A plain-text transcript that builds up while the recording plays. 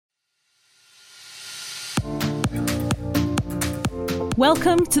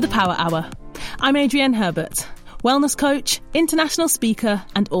Welcome to the Power Hour. I'm Adrienne Herbert, wellness coach, international speaker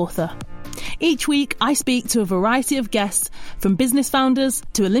and author. Each week, I speak to a variety of guests, from business founders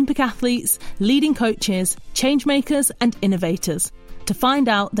to Olympic athletes, leading coaches, change makers and innovators, to find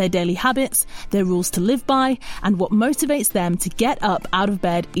out their daily habits, their rules to live by, and what motivates them to get up out of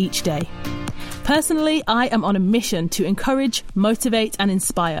bed each day. Personally, I am on a mission to encourage, motivate and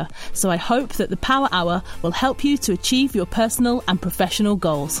inspire, so I hope that the Power Hour will help you to achieve your personal and professional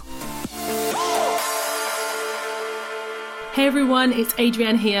goals. Hey everyone, it's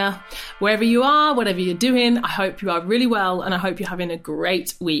Adrienne here. Wherever you are, whatever you're doing, I hope you are really well and I hope you're having a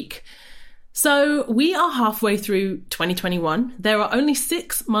great week. So we are halfway through 2021. There are only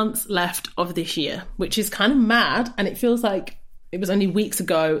 6 months left of this year, which is kind of mad, and it feels like it was only weeks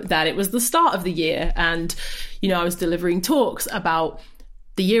ago that it was the start of the year. And, I was delivering talks about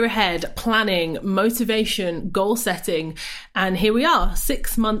the year ahead, planning, motivation, goal setting. And here we are,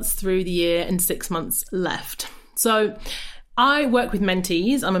 6 months through the year and 6 months left. So I work with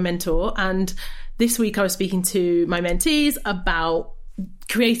mentees. I'm a mentor. And this week I was speaking to my mentees about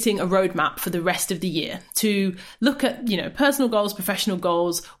creating a roadmap for the rest of the year to look at, personal goals, professional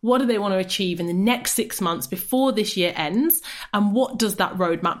goals. What do they want to achieve in the next 6 months before this year ends? And what does that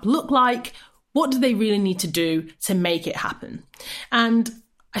roadmap look like? What do they really need to do to make it happen? And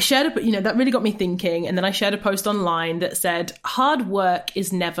I shared that really got me thinking. And then I shared a post online that said, hard work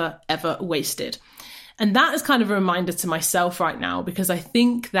is never, ever wasted. And that is kind of a reminder to myself right now, because I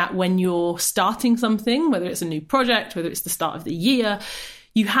think that when you're starting something, whether it's a new project, whether it's the start of the year,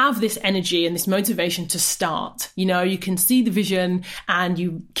 you have this energy and this motivation to start. You can see the vision and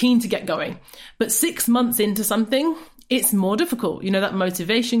you're keen to get going. But 6 months into something, it's more difficult. That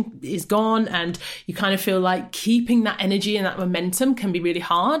motivation is gone and you kind of feel like keeping that energy and that momentum can be really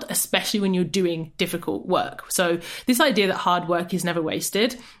hard, especially when you're doing difficult work. So this idea that hard work is never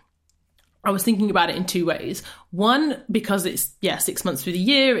wasted, I was thinking about it in two ways. One, because it's, 6 months through the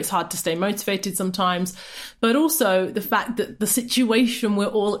year, it's hard to stay motivated sometimes, but also the fact that the situation we're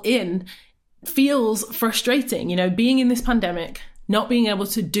all in feels frustrating. Being in this pandemic, not being able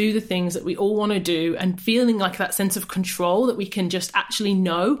to do the things that we all want to do and feeling like that sense of control that we can just actually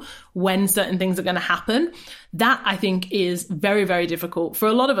know when certain things are going to happen. That I think is very, very difficult for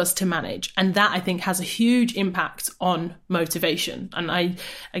a lot of us to manage. And that I think has a huge impact on motivation. And I,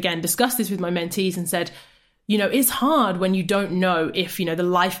 again, discussed this with my mentees and said, it's hard when you don't know if, the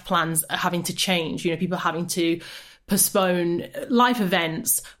life plans are having to change, people having to postpone life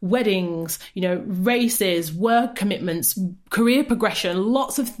events, weddings, races, work commitments, career progression.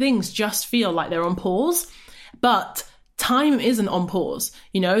 Lots of things just feel like they're on pause, but time isn't on pause.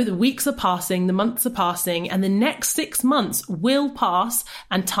 The weeks are passing, the months are passing, and the next 6 months will pass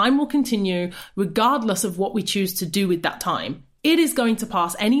and time will continue regardless of what we choose to do with that time. It is going to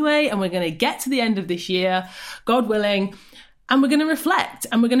pass anyway, and we're going to get to the end of this year, God willing, and we're going to reflect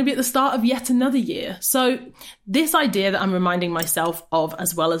and we're going to be at the start of yet another year. So this idea that I'm reminding myself of,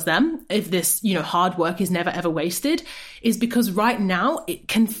 as well as them, if this, hard work is never, ever wasted, is because right now it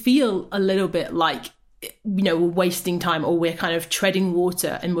can feel a little bit like, we're wasting time or we're kind of treading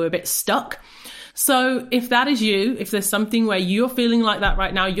water and we're a bit stuck. So if that is you, if there's something where you're feeling like that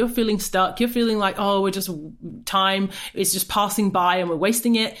right now, you're feeling stuck, you're feeling like, time is just passing by and we're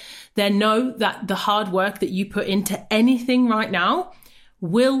wasting it, then know that the hard work that you put into anything right now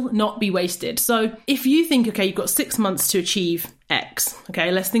will not be wasted. So if you think, okay, you've got 6 months to achieve X,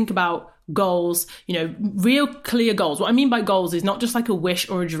 okay, let's think about goals, real clear goals. What I mean by goals is not just like a wish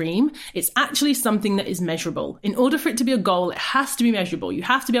or a dream. It's actually something that is measurable. In order for it to be a goal, it has to be measurable. You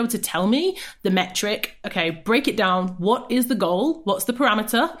have to be able to tell me the metric, okay, break it down. What is the goal? What's the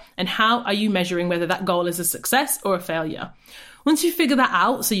parameter? And how are you measuring whether that goal is a success or a failure? Once you figure that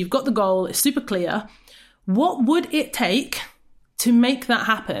out, so you've got the goal, it's super clear, what would it take to make that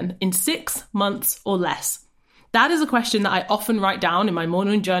happen in 6 months or less? That is a question that I often write down in my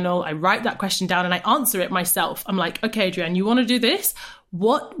morning journal. I write that question down and I answer it myself. I'm like, okay, Adrienne, you want to do this?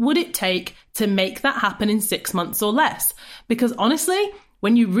 What would it take to make that happen in 6 months or less? Because honestly,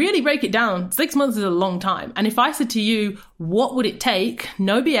 when you really break it down, 6 months is a long time. And if I said to you, what would it take?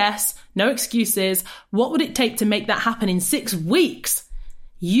 No BS, no excuses. What would it take to make that happen in 6 weeks?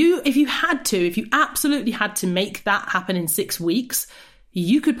 If you absolutely had to make that happen in 6 weeks,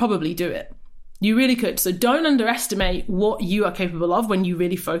 you could probably do it. You really could. So don't underestimate what you are capable of when you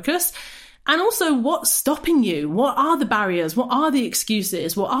really focus. And also, what's stopping you? What are the barriers? What are the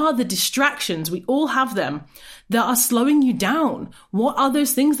excuses? What are the distractions? We all have them that are slowing you down. What are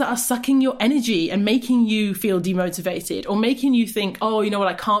those things that are sucking your energy and making you feel demotivated or making you think, oh, you know what,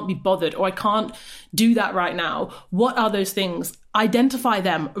 I can't be bothered or I can't do that right now? What are those things? Identify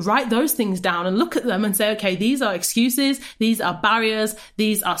them, write those things down and look at them and say, okay, these are excuses, these are barriers,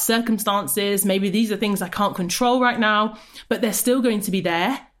 these are circumstances, maybe these are things I can't control right now, but they're still going to be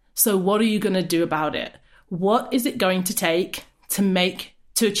there. So what are you going to do about it? What is it going to take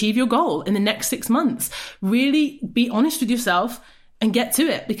to achieve your goal in the next 6 months? Really be honest with yourself and get to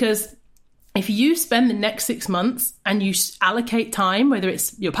it. Because if you spend the next 6 months and you allocate time, whether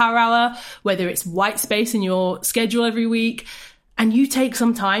it's your power hour, whether it's white space in your schedule every week, and you take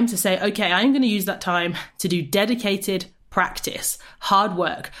some time to say, okay, I'm going to use that time to do dedicated practice, hard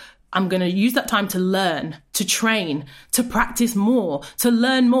work. I'm going to use that time to learn, to train, to practice more, to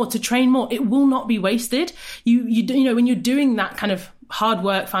learn more, to train more. It will not be wasted. You know, when you're doing that kind of hard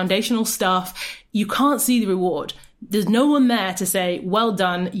work, foundational stuff, you can't see the reward. There's no one there to say, well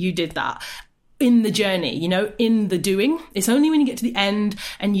done, you did that. In the journey, you know, in the doing. It's only when you get to the end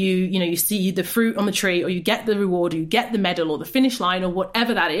and you see the fruit on the tree, or you get the reward, or you get the medal or the finish line or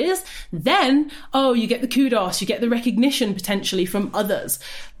whatever that is, then, you get the kudos, you get the recognition potentially from others.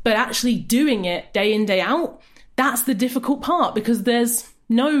 But actually doing it day in, day out, that's the difficult part, because there's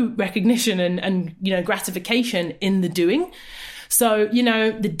no recognition and gratification in the doing. So,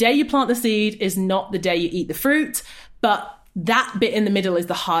 the day you plant the seed is not the day you eat the fruit, but that bit in the middle is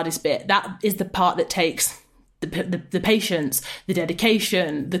the hardest bit. That is the part that takes the patience, the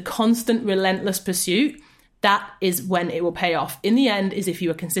dedication, the constant relentless pursuit. That is when it will pay off. In the end, is if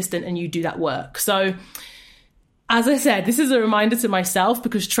you are consistent and you do that work. So as I said, this is a reminder to myself,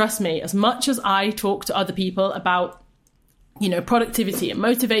 because trust me, as much as I talk to other people about productivity and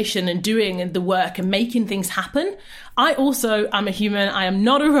motivation and doing the work and making things happen, I also am a human. I am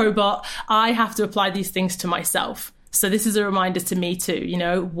not a robot. I have to apply these things to myself. So this is a reminder to me too,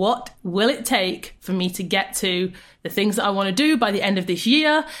 what will it take for me to get to the things that I want to do by the end of this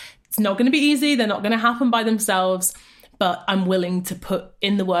year? It's not going to be easy. They're not going to happen by themselves, but I'm willing to put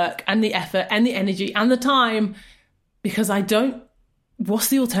in the work and the effort and the energy and the time, because what's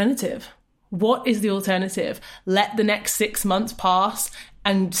the alternative? What is the alternative? Let the next 6 months pass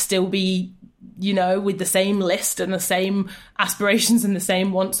and still be, with the same list and the same aspirations and the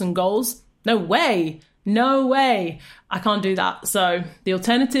same wants and goals? No way. No way. I can't do that. So the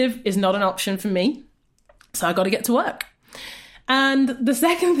alternative is not an option for me. So I got to get to work. And the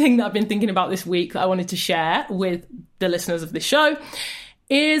second thing that I've been thinking about this week that I wanted to share with the listeners of this show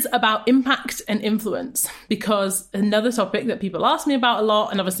is about impact and influence, because another topic that people ask me about a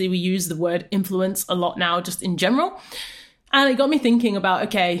lot, and obviously we use the word influence a lot now just in general. And it got me thinking about,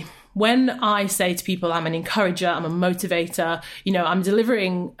 okay, when I say to people I'm an encourager, I'm a motivator, I'm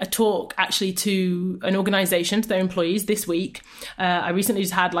delivering a talk actually to an organization, to their employees this week. I recently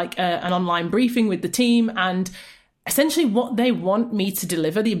just had an online briefing with the team, and essentially what they want me to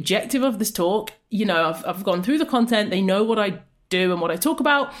deliver, the objective of this talk, I've gone through the content, they know what I do and what I talk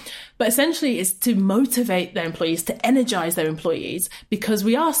about, but essentially it's to motivate their employees, to energize their employees, because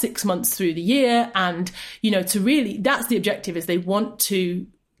we are 6 months through the year, and, to really, that's the objective, is they want to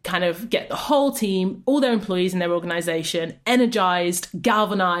kind of get the whole team, all their employees in their organization, energized,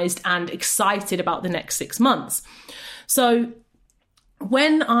 galvanized, and excited about the next 6 months. So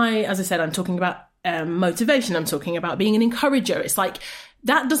when as I said, I'm talking about motivation, I'm talking about being an encourager. It's like,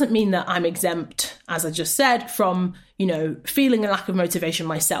 that doesn't mean that I'm exempt, as I just said, from, feeling a lack of motivation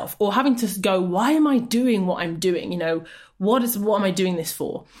myself, or having to go, why am I doing what I'm doing? What am I doing this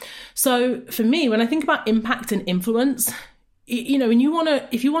for? So for me, when I think about impact and influence, and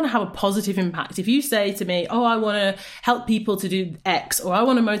if you want to have a positive impact, if you say to me, I want to help people to do X, or I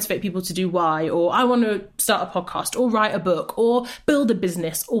want to motivate people to do Y, or I want to start a podcast or write a book or build a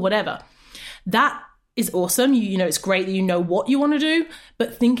business or whatever, that is awesome. It's great that you know what you want to do,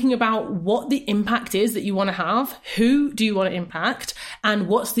 but thinking about what the impact is that you want to have, who do you want to impact, and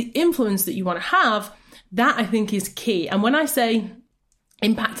what's the influence that you want to have, that I think is key. And when I say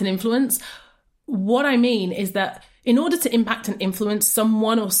impact and influence, what I mean is that in order to impact and influence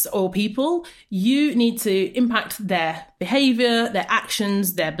someone or people, you need to impact their behavior, their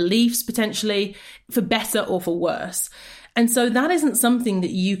actions, their beliefs, potentially, for better or for worse. And so that isn't something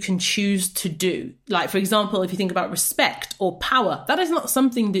that you can choose to do. Like, for example, if you think about respect or power, that is not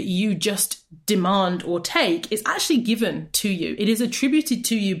something that you just demand or take. It's actually given to you. It is attributed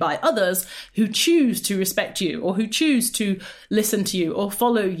to you by others who choose to respect you, or who choose to listen to you or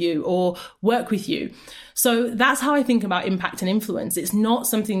follow you or work with you. So that's how I think about impact and influence. It's not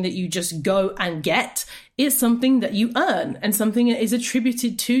something that you just go and get. It's something that you earn and something that is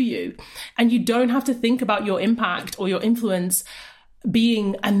attributed to you. And you don't have to think about your impact or your influence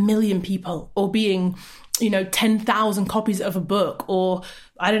being 1 million people, or being 10,000 copies of a book, or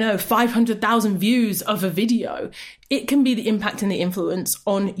 500,000 views of a video. It can be the impact and the influence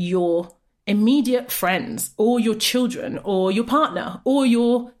on your immediate friends, or your children, or your partner, or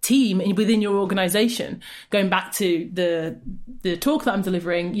your team within your organization. Going back to the talk that I'm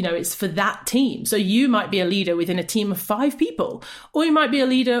delivering, it's for that team. So you might be a leader within a team of 5 people, or you might be a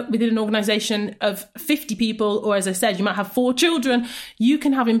leader within an organization of 50 people, or as I said, you might have 4 children. You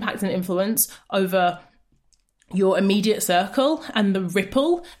can have impact and influence over your immediate circle, and the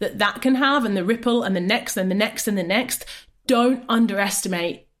ripple that can have, and the ripple, and the next, and the next, and the next. Don't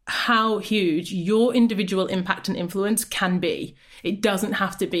underestimate how huge your individual impact and influence can be. It doesn't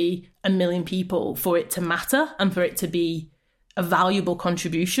have to be 1 million people for it to matter and for it to be a valuable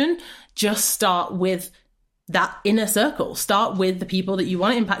contribution. Just start with that inner circle. Start with the people that you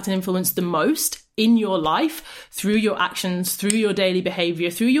want to impact and influence the most in your life, through your actions, through your daily behavior,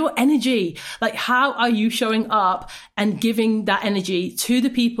 through your energy. Like, how are you showing up and giving that energy to the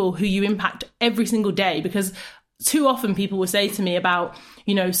people who you impact every single day? Because too often people will say to me about,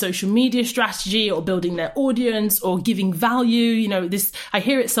 social media strategy, or building their audience, or giving value. I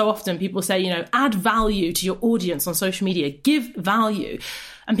hear it so often. People say, add value to your audience on social media, give value.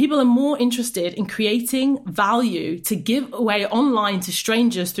 And people are more interested in creating value to give away online to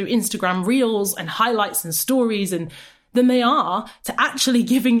strangers through Instagram Reels and highlights and stories, and than they are to actually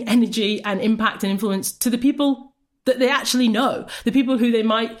giving energy and impact and influence to the people that they actually know, the people who they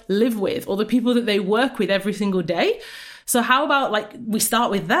might live with, or the people that they work with every single day. So how about we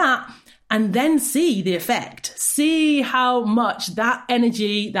start with that, and then see the effect, see how much that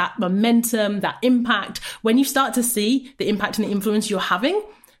energy, that momentum, that impact, when you start to see the impact and the influence you're having,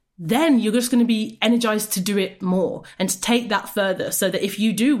 then you're just going to be energized to do it more and to take that further. So that if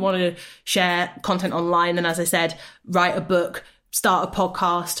you do want to share content online, and as I said, write a book, start a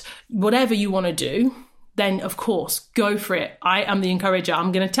podcast, whatever you want to do, then of course, go for it. I am the encourager.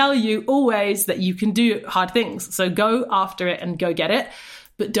 I'm going to tell you always that you can do hard things. So go after it and go get it.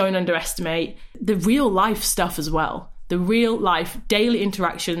 But don't underestimate the real life stuff as well. The real life daily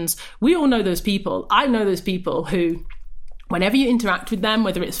interactions. We all know those people. I know those people who, whenever you interact with them,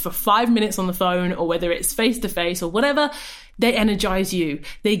 whether it's for 5 minutes on the phone or whether it's face to face or whatever, they energize you.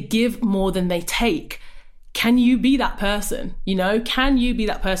 They give more than they take. Can you be that person? Can you be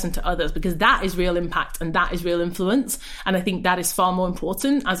that person to others? Because that is real impact and that is real influence. And I think that is far more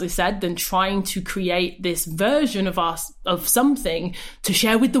important, as I said, than trying to create this version of us, of something to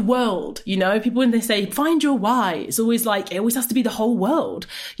share with the world. People, when they say, find your why, it's always like, it always has to be the whole world.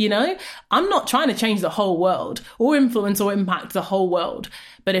 I'm not trying to change the whole world or influence or impact the whole world.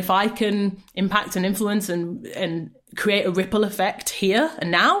 But if I can impact and influence and create a ripple effect here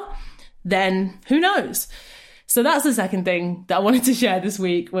and now, then who knows? So that's the second thing that I wanted to share this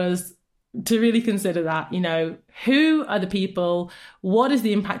week, was to really consider that, who are the people? What is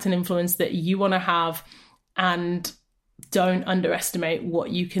the impact and influence that you want to have? And don't underestimate what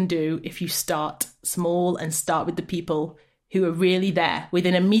you can do if you start small and start with the people who are really there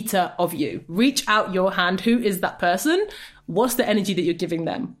within a meter of you. Reach out your hand. Who is that person? What's the energy that you're giving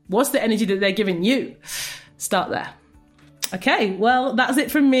them? What's the energy that they're giving you? Start there. Okay, well, that's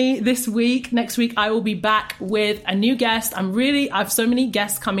it from me this week. Next week, I will be back with a new guest. I have so many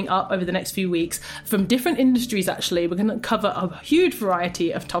guests coming up over the next few weeks from different industries, actually. We're going to cover a huge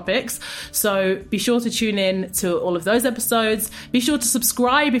variety of topics. So be sure to tune in to all of those episodes. Be sure to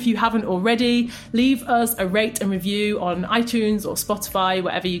subscribe if you haven't already. Leave us a rate and review on iTunes or Spotify,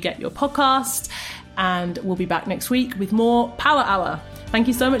 wherever you get your podcast. And we'll be back next week with more Power Hour. Thank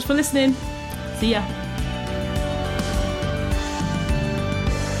you so much for listening. See ya.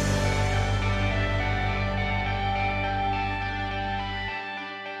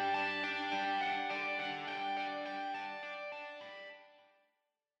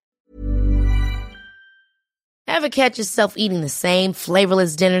 Ever catch yourself eating the same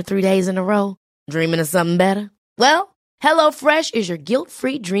flavorless dinner 3 days in a row? Dreaming of something better? Well, HelloFresh is your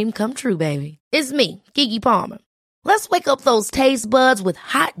guilt-free dream come true, baby. It's me, Keke Palmer. Let's wake up those taste buds with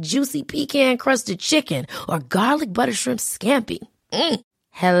hot, juicy pecan-crusted chicken or garlic butter shrimp scampi.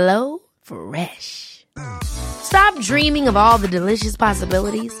 Hello Fresh. Stop dreaming of all the delicious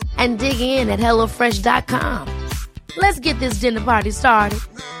possibilities and dig in at HelloFresh.com. Let's get this dinner party started.